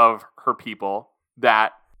curse of her people,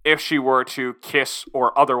 that if she were to kiss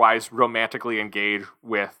or otherwise romantically engage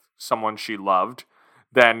with someone she loved,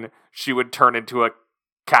 then she would turn into a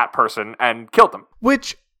cat person and kill them.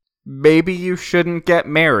 Which, maybe you shouldn't get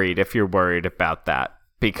married if you're worried about that,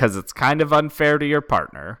 because it's kind of unfair to your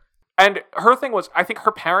partner. And her thing was, I think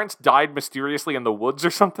her parents died mysteriously in the woods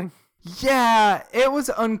or something. Yeah, it was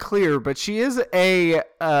unclear, but she is a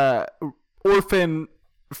orphan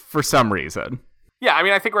for some reason. Yeah, I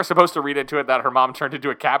mean, I think we're supposed to read into it that her mom turned into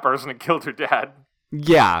a cat person and killed her dad.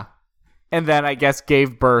 Yeah. And then I guess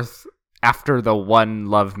gave birth after the one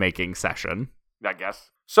lovemaking session. I guess.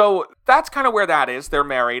 So that's kind of where that is. They're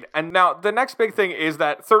married. And now the next big thing is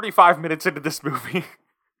that 35 minutes into this movie,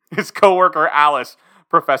 his coworker Alice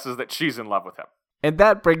professes that she's in love with him. And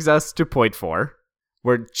that brings us to point 4,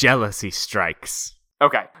 where jealousy strikes.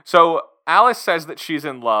 Okay, so Alice says that she's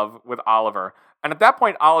in love with Oliver. And at that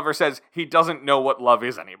point, Oliver says he doesn't know what love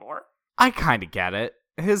is anymore. I kind of get it.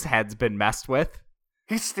 His head's been messed with.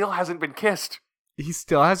 He still hasn't been kissed. He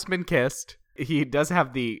still hasn't been kissed. He does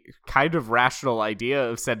have the kind of rational idea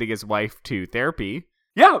of sending his wife to therapy.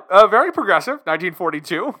 Yeah, very progressive,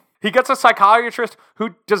 1942. He gets a psychiatrist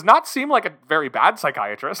who does not seem like a very bad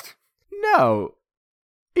psychiatrist. No.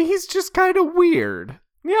 He's just kind of weird.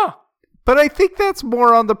 Yeah. But I think that's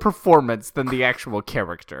more on the performance than the actual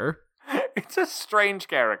character. It's a strange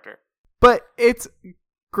character. But it's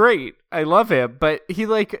great. I love him. But he,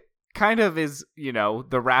 like, kind of is, you know,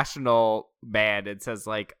 the rational man and says,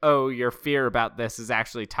 like, oh, your fear about this is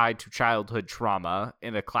actually tied to childhood trauma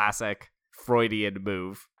in a classic Freudian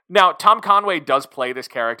move. Now, Tom Conway does play this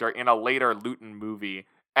character in a later Luton movie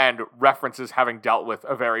and references having dealt with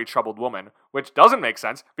a very troubled woman, which doesn't make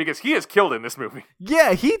sense because he is killed in this movie.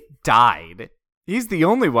 Yeah, he died. He's the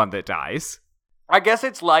only one that dies. I guess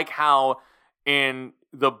it's like how in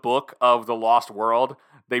the book of The Lost World,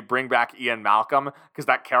 they bring back Ian Malcolm because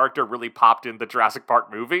that character really popped in the Jurassic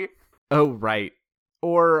Park movie. Oh, right.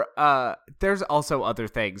 Or there's also other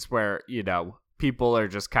things where, people are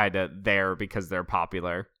just kind of there because they're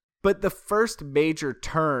popular. But the first major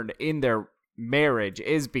turn in their marriage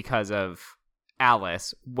is because of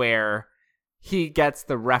Alice, where he gets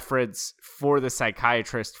the reference for the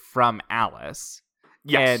psychiatrist from Alice.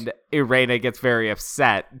 Yes. And Irena gets very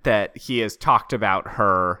upset that he has talked about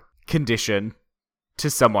her condition to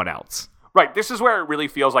someone else. Right. This is where it really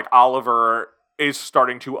feels like Oliver is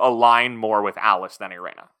starting to align more with Alice than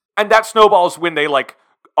Irena. And that snowballs when they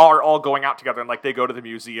are all going out together and they go to the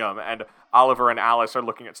museum and Oliver and Alice are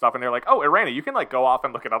looking at stuff and they're like, oh, Irena, you can go off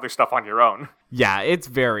and look at other stuff on your own. Yeah, it's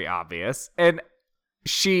very obvious. And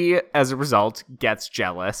she, as a result, gets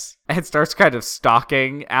jealous and starts kind of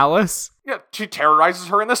stalking Alice. Yeah, she terrorizes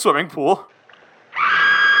her in the swimming pool.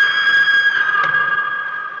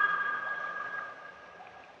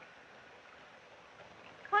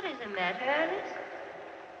 What is the matter, Alice?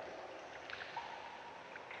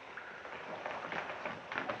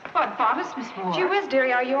 What, Bobbitt, Miss Moore? Gee whiz,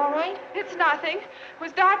 dearie, are you all right? It's nothing. It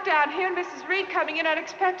was dark down here, and Mrs. Reed coming in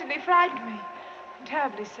unexpectedly frightened me. I'm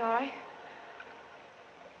terribly sorry.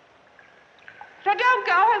 Now, don't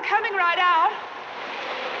go. I'm coming right out.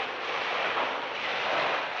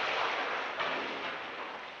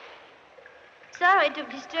 Sorry to have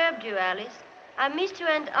disturbed you, Alice. I missed you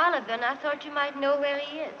and Oliver, and I thought you might know where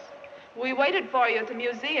he is. We waited for you at the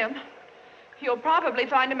museum. You'll probably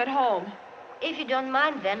find him at home. If you don't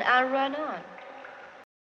mind, then I'll run on.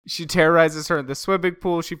 She terrorizes her in the swimming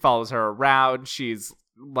pool. She follows her around. She's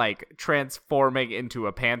transforming into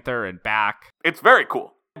a panther and back. It's very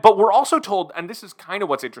cool. But we're also told, and this is kind of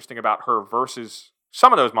what's interesting about her versus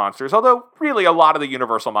some of those monsters, although really a lot of the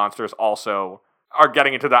Universal monsters also are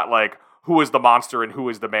getting into that, who is the monster and who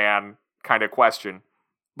is the man kind of question.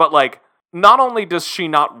 But, not only does she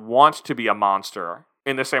not want to be a monster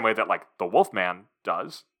in the same way that, the Wolfman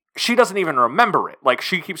does, she doesn't even remember it.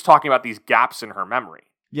 She keeps talking about these gaps in her memory.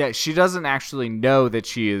 Yeah, she doesn't actually know that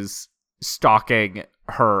she is stalking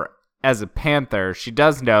her as a panther. She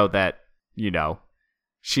does know that,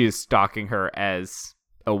 she is stalking her as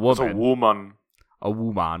a woman. As a woman. A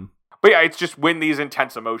woman. But yeah, it's just when these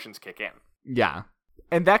intense emotions kick in. Yeah.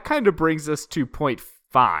 And that kind of brings us to point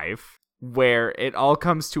 5, where it all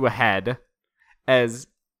comes to a head as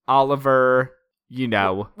Oliver,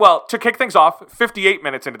 Well, to kick things off, 58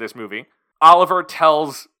 minutes into this movie, Oliver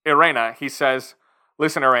tells Irena, he says,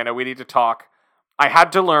 listen, Irena, we need to talk. I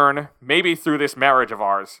had to learn, maybe through this marriage of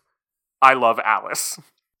ours, I love Alice.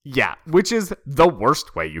 Yeah, which is the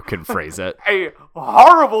worst way you can phrase it. A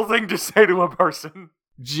horrible thing to say to a person.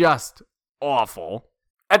 Just awful.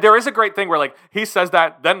 And there is a great thing where, he says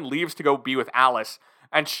that, then leaves to go be with Alice,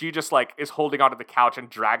 and she just, is holding onto the couch and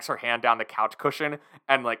drags her hand down the couch cushion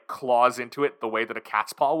and, claws into it the way that a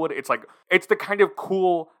cat's paw would. It's, it's the kind of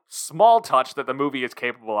cool, small touch that the movie is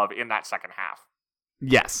capable of in that second half.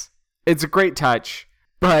 Yes. It's a great touch,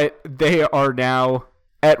 but they are now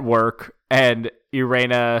at work, and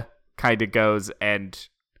Irena kind of goes and,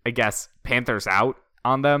 I guess, panthers out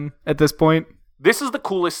on them at this point. This is the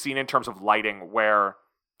coolest scene in terms of lighting, where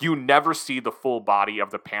you never see the full body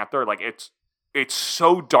of the panther. It's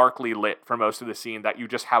so darkly lit for most of the scene that you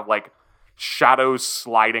just have, shadows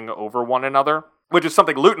sliding over one another, which is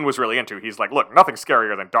something Luton was really into. He's like, look, nothing's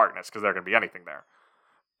scarier than darkness, because there can be anything there.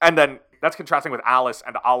 And then that's contrasting with Alice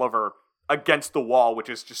and Oliver against the wall, which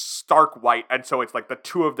is just stark white. And so it's the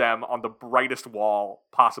two of them on the brightest wall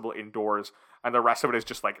possible indoors, and the rest of it is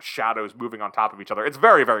just shadows moving on top of each other. It's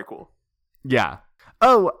very, very cool. Yeah.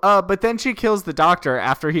 Oh, but then she kills the doctor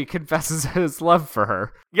after he confesses his love for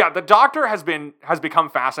her. Yeah, the doctor has become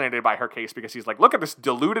fascinated by her case because he's like, look at this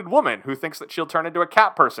deluded woman who thinks that she'll turn into a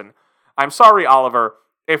cat person. I'm sorry, Oliver.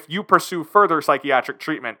 If you pursue further psychiatric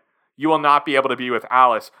treatment, you will not be able to be with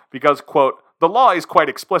Alice because, quote, the law is quite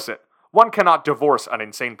explicit. One cannot divorce an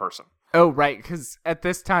insane person. Oh, right, because at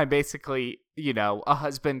this time, basically, a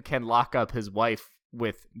husband can lock up his wife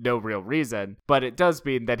with no real reason, but it does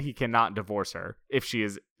mean that he cannot divorce her if she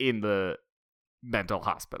is in the mental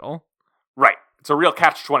hospital. Right. It's a real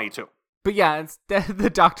catch-22. But yeah, instead, the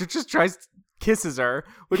doctor just kisses her.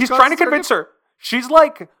 He's trying to convince her. She's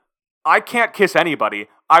like, I can't kiss anybody.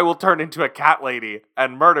 I will turn into a cat lady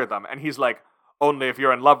and murder them. And he's like, only if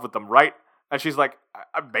you're in love with them, right? And she's like,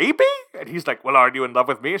 maybe? And he's like, well, are you in love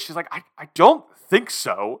with me? And she's like, I don't think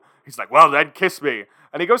so. He's like, well, then kiss me.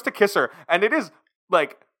 And he goes to kiss her. And it is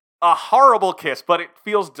a horrible kiss, but it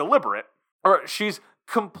feels deliberate. Or she's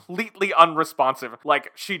completely unresponsive.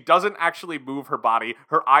 She doesn't actually move her body.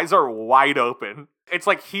 Her eyes are wide open. It's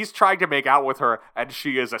like he's trying to make out with her and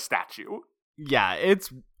she is a statue. Yeah,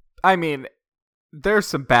 I mean, there's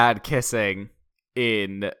some bad kissing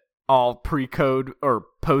in all pre-code or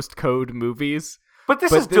post-code movies. But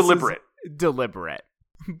this is deliberate. Deliberate.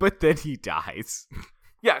 But then he dies.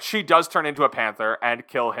 Yeah, she does turn into a panther and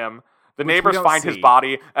kill him. The Which we neighbors don't find his see.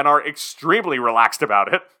 body and are extremely relaxed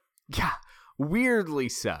about it. Yeah, weirdly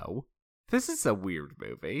so. This is a weird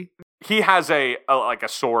movie. He has a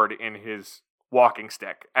sword in his walking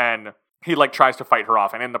stick, and he like tries to fight her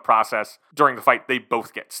off, and in the process, during the fight, they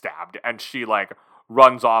both get stabbed, and she like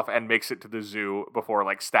runs off and makes it to the zoo before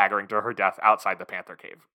like staggering to her death outside the panther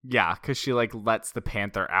cave. Yeah, because she like lets the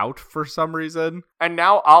panther out for some reason. And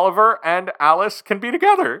now Oliver and Alice can be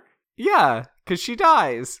together. Yeah, because she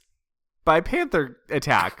dies by panther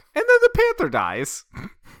attack, and then the panther dies.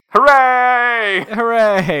 Hooray!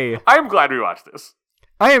 Hooray! I'm glad we watched this.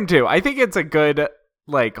 I am too. I think it's a good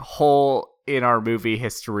like hole in our movie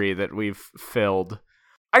history that we've filled.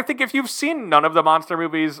 I think if you've seen none of the monster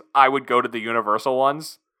movies, I would go to the Universal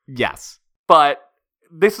ones. Yes. But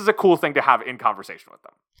this is a cool thing to have in conversation with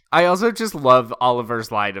them. I also just love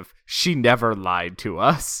Oliver's line of, she never lied to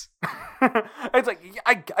us. It's like,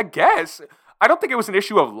 I guess. I don't think it was an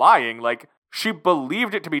issue of lying. Like, she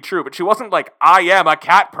believed it to be true, but she wasn't like, I am a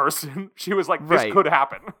cat person. She was like, this Right. could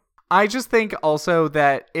happen. I just think also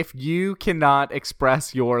that if you cannot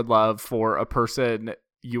express your love for a person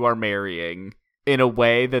you are marrying in a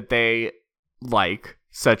way that they like,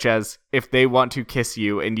 such as if they want to kiss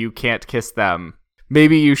you and you can't kiss them,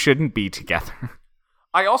 maybe you shouldn't be together.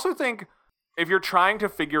 I also think if you're trying to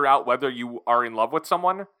figure out whether you are in love with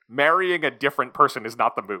someone, marrying a different person is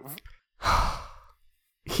not the move.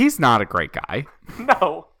 He's not a great guy.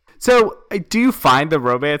 No. So, do you find the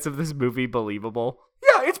romance of this movie believable?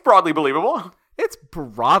 Yeah, it's broadly believable. It's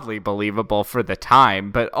broadly believable for the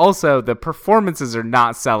time, but also the performances are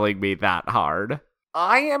not selling me that hard.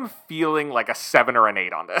 I am feeling like a 7 or an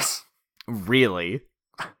 8 on this. Really?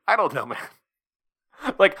 I don't know, man.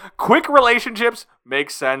 Like, quick relationships make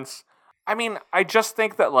sense. I mean, I just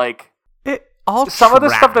think that, like, It all some of the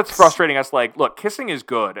stuff that's tracks. frustrating us, like, look, kissing is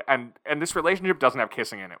good, and this relationship doesn't have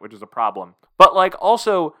kissing in it, which is a problem. But, like,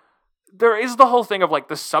 also, there is the whole thing of, like,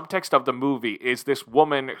 the subtext of the movie is this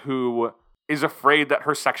woman who is afraid that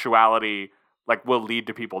her sexuality, like, will lead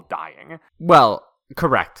to people dying. Well,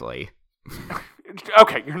 correctly.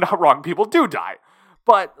 Okay, you're not wrong. People do die.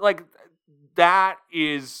 But, like, that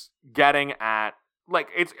is getting at, like,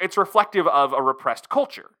 it's reflective of a repressed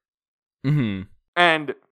culture. Mm-hmm.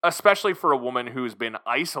 And especially for a woman who's been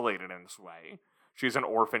isolated in this way. She's an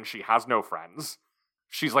orphan. She has no friends.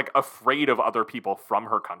 She's, like, afraid of other people from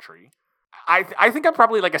her country. I think I'm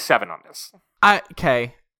probably, like, a 7 on this.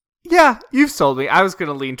 Okay. Yeah, you've sold me. I was going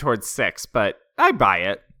to lean towards 6, but I buy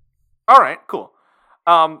it. All right, cool.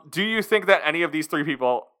 Do you think that any of these 3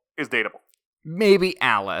 people is dateable? Maybe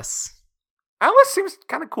Alice. Alice seems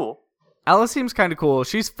kind of cool. Alice seems kind of cool.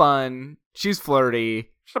 She's fun. She's flirty.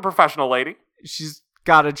 She's a professional lady. She's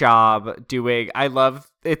got a job doing. I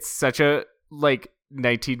love. It's such a like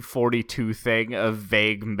 1942 thing, a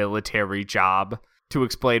vague military job to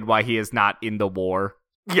explain why he is not in the war.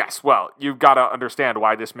 Yes, well, you've got to understand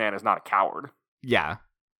why this man is not a coward. Yeah,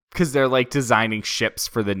 because they're like designing ships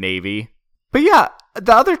for the Navy. But yeah,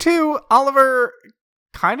 the other 2, Oliver,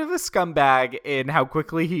 kind of a scumbag in how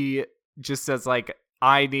quickly he just says like,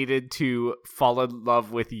 I needed to fall in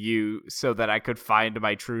love with you so that I could find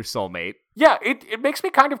my true soulmate. Yeah, it makes me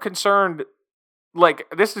kind of concerned. Like,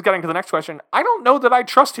 this is getting to the next question. I don't know that I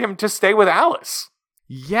trust him to stay with Alice.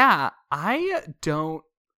 Yeah, I don't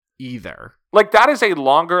either. Like, that is a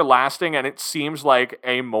longer lasting, and it seems like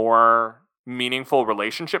a more meaningful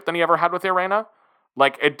relationship than he ever had with Irena.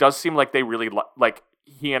 Like, it does seem like they really, like,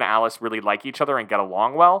 he and Alice really like each other and get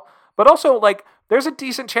along well. But also, like, there's a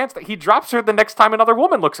decent chance that he drops her the next time another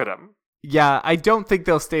woman looks at him. Yeah, I don't think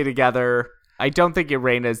they'll stay together. I don't think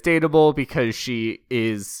Irena is dateable because she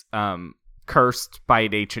is cursed by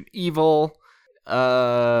an ancient evil.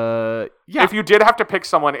 Yeah. If you did have to pick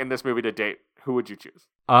someone in this movie to date, who would you choose?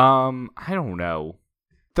 I don't know.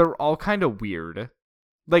 They're all kind of weird.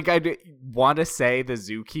 Like, I'd want to say the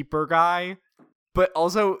zookeeper guy, but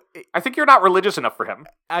also I think you're not religious enough for him.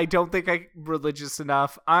 I don't think I'm religious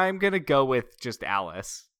enough. I'm gonna go with just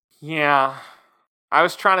Alice. Yeah. I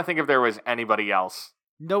was trying to think if there was anybody else.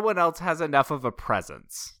 No one else has enough of a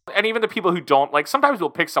presence. And even the people who don't, like, sometimes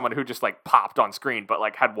we'll pick someone who just, like, popped on screen, but,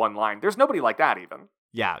 like, had one line. There's nobody like that, even.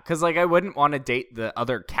 Yeah, because, like, I wouldn't want to date the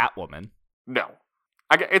other Catwoman. No.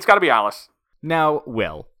 It's got to be Alice. Now,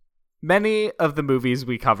 Will, many of the movies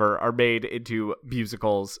we cover are made into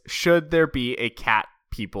musicals. Should there be a cat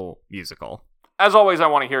people musical? As always, I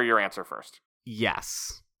want to hear your answer first.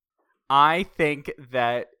 Yes. I think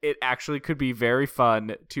that it actually could be very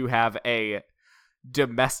fun to have a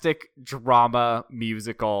domestic drama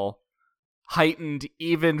musical heightened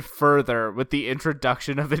even further with the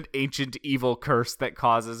introduction of an ancient evil curse that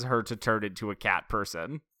causes her to turn into a cat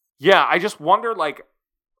person. Yeah, I just wonder,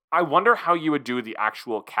 I wonder how you would do the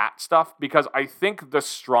actual cat stuff, because I think the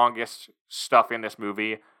strongest stuff in this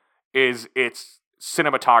movie is its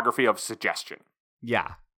cinematography of suggestion.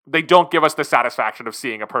 Yeah. They don't give us the satisfaction of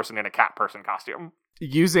seeing a person in a cat person costume.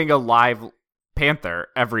 Using a live panther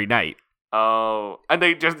every night. Oh, and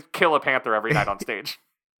they just kill a panther every night on stage.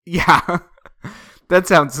 Yeah. That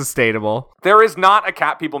sounds sustainable. There is not a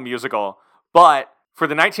Cat People musical, but for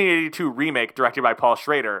the 1982 remake directed by Paul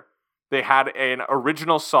Schrader, they had an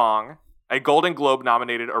original song, a Golden Globe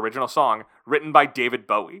nominated original song, written by David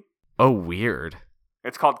Bowie. Oh, weird.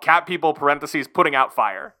 It's called Cat People, Putting Out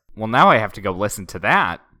Fire. Well, now I have to go listen to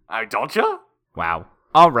that. Don't you? Wow.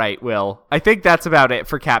 All right, Will. I think that's about it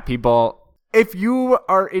for Cat People. If you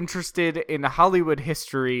are interested in Hollywood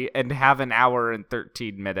history and have an hour and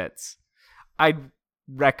 13 minutes, I'd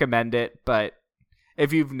recommend it, but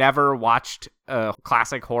if you've never watched a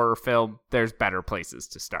classic horror film, there's better places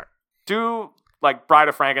to start. Do Bride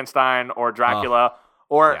of Frankenstein or Dracula,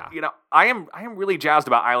 I am really jazzed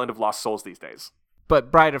about Island of Lost Souls these days.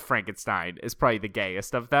 But Bride of Frankenstein is probably the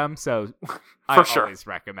gayest of them, so I always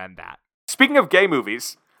recommend that. Speaking of gay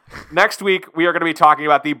movies, next week we are going to be talking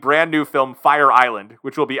about the brand new film Fire Island,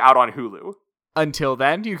 which will be out on Hulu. Until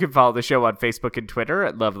then, you can follow the show on Facebook and Twitter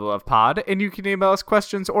at Love the Love Pod, and you can email us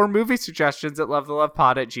questions or movie suggestions at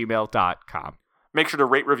lovethelovepod@gmail.com. Make sure to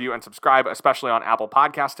rate, review, and subscribe, especially on Apple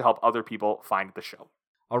Podcasts, to help other people find the show.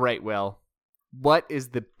 All right, Will. What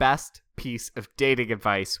is the best piece of dating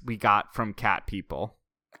advice we got from Cat People?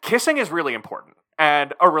 Kissing is really important,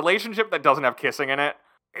 and a relationship that doesn't have kissing in it,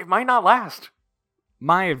 it might not last.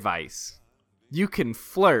 My advice: you can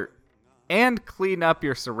flirt and clean up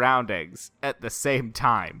your surroundings at the same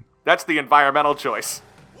time. That's the environmental choice.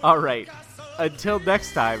 All right. Until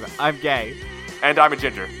next time, I'm Gay. And I'm a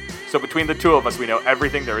Ginger. So between the two of us, we know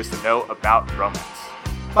everything there is to know about romance.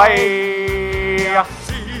 Bye!